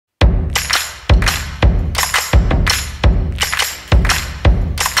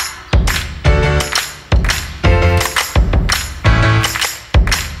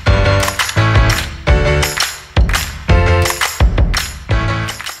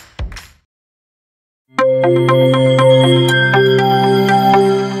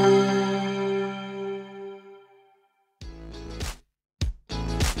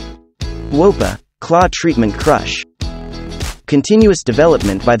WOPA, Claw Treatment Crush. Continuous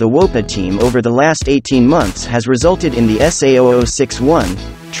development by the WOPA team over the last 18 months has resulted in the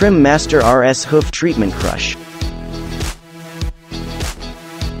SA0061 Trim Master RS Hoof Treatment Crush.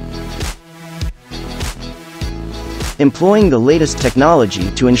 Employing the latest technology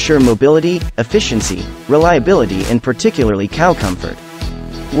to ensure mobility, efficiency, reliability and particularly cow comfort.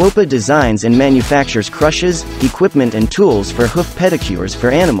 WOPA designs and manufactures crushes, equipment and tools for hoof pedicures for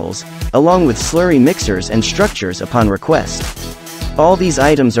animals, along with slurry mixers and structures upon request. All these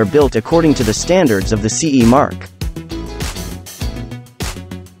items are built according to the standards of the CE mark.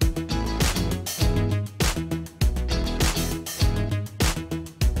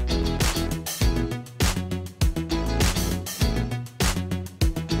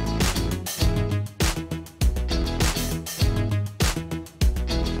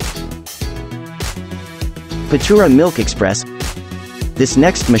 PATURA Milk Express. This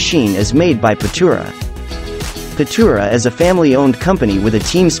next machine is made by PATURA. PATURA is a family-owned company with a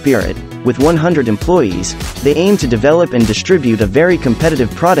team spirit. With 100 employees, they aim to develop and distribute a very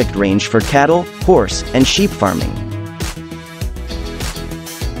competitive product range for cattle, horse, and sheep farming.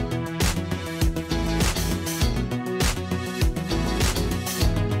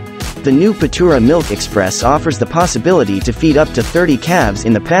 The new PATURA Milk Express offers the possibility to feed up to 30 calves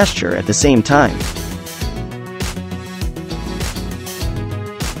in the pasture at the same time.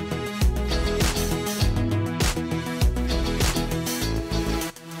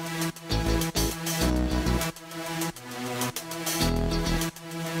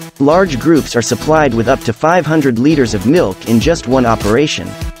 Large groups are supplied with up to 500 liters of milk in just one operation.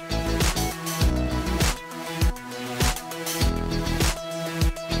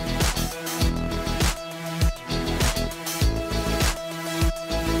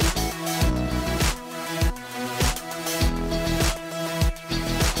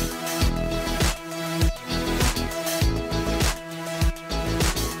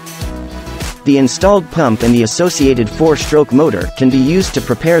 The installed pump and the associated 4-stroke motor can be used to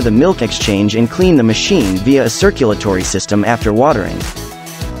prepare the milk exchange and clean the machine via a circulatory system after watering.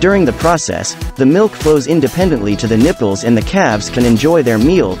 During the process, the milk flows independently to the nipples and the calves can enjoy their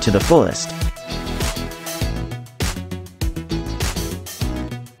meal to the fullest.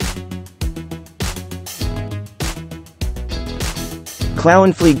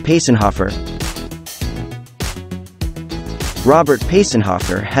 KLAUENPFLEGE PESENHOFER. Robert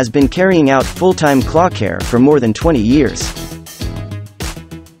PESENHOFER has been carrying out full-time claw care for more than 20 years.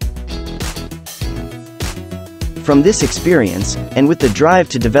 From this experience, and with the drive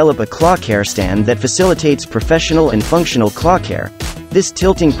to develop a claw care stand that facilitates professional and functional claw care, this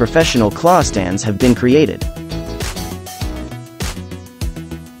tilting professional claw stands have been created.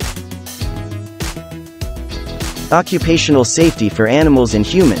 Occupational safety for animals and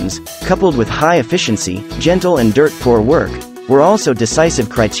humans, coupled with high efficiency, gentle and dirt-poor work, were also decisive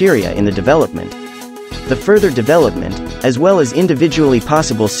criteria in the development. The further development, as well as individually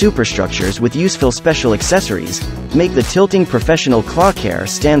possible superstructures with useful special accessories, make the tilting professional claw care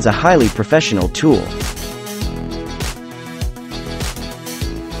stands a highly professional tool.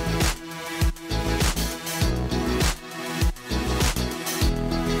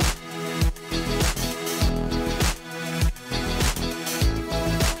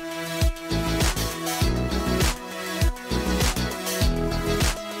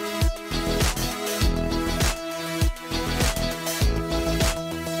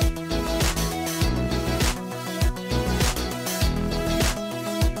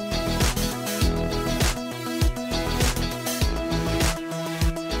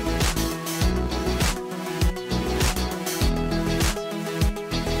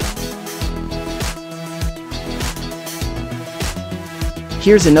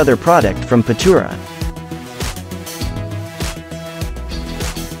 Here's another product from PATURA.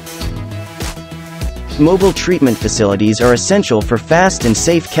 Mobile treatment facilities are essential for fast and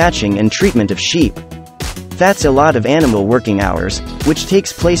safe catching and treatment of sheep. That's a lot of animal working hours, which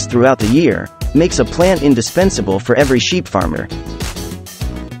takes place throughout the year, makes a plant indispensable for every sheep farmer.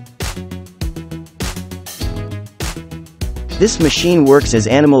 This machine works as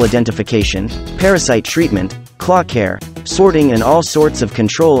animal identification, parasite treatment, claw care, sorting and all sorts of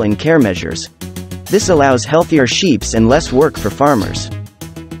control and care measures. This allows healthier sheep and less work for farmers.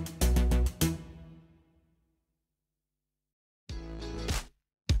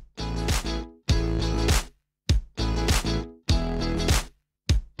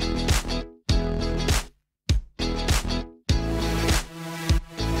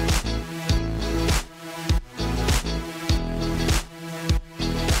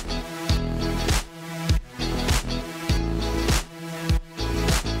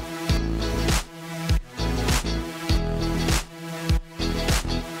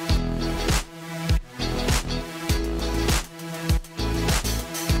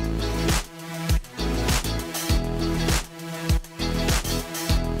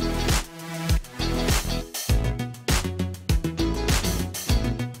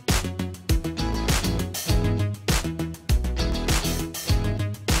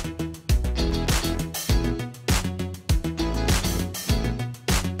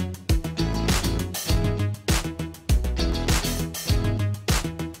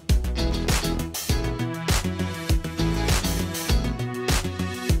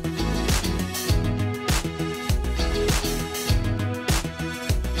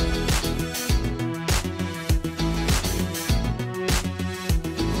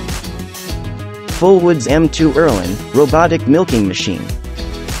 FULLWOOD's M2 Erlen robotic milking machine.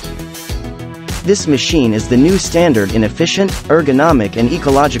 This machine is the new standard in efficient, ergonomic and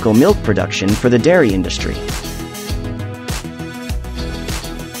ecological milk production for the dairy industry.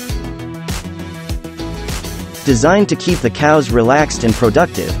 Designed to keep the cows relaxed and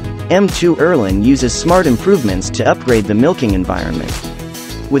productive, M2 Erlen uses smart improvements to upgrade the milking environment.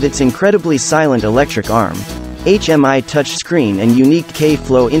 With its incredibly silent electric arm, HMI touchscreen and unique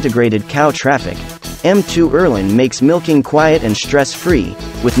K-Flow integrated cow traffic, M2 Erlen makes milking quiet and stress-free,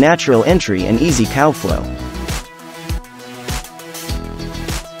 with natural entry and easy cow flow.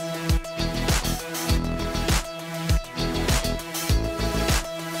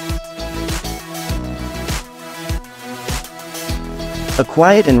 A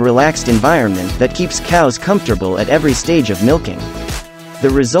quiet and relaxed environment that keeps cows comfortable at every stage of milking. The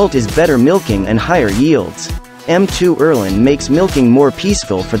result is better milking and higher yields. M2 Erlen makes milking more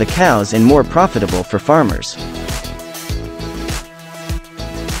peaceful for the cows and more profitable for farmers.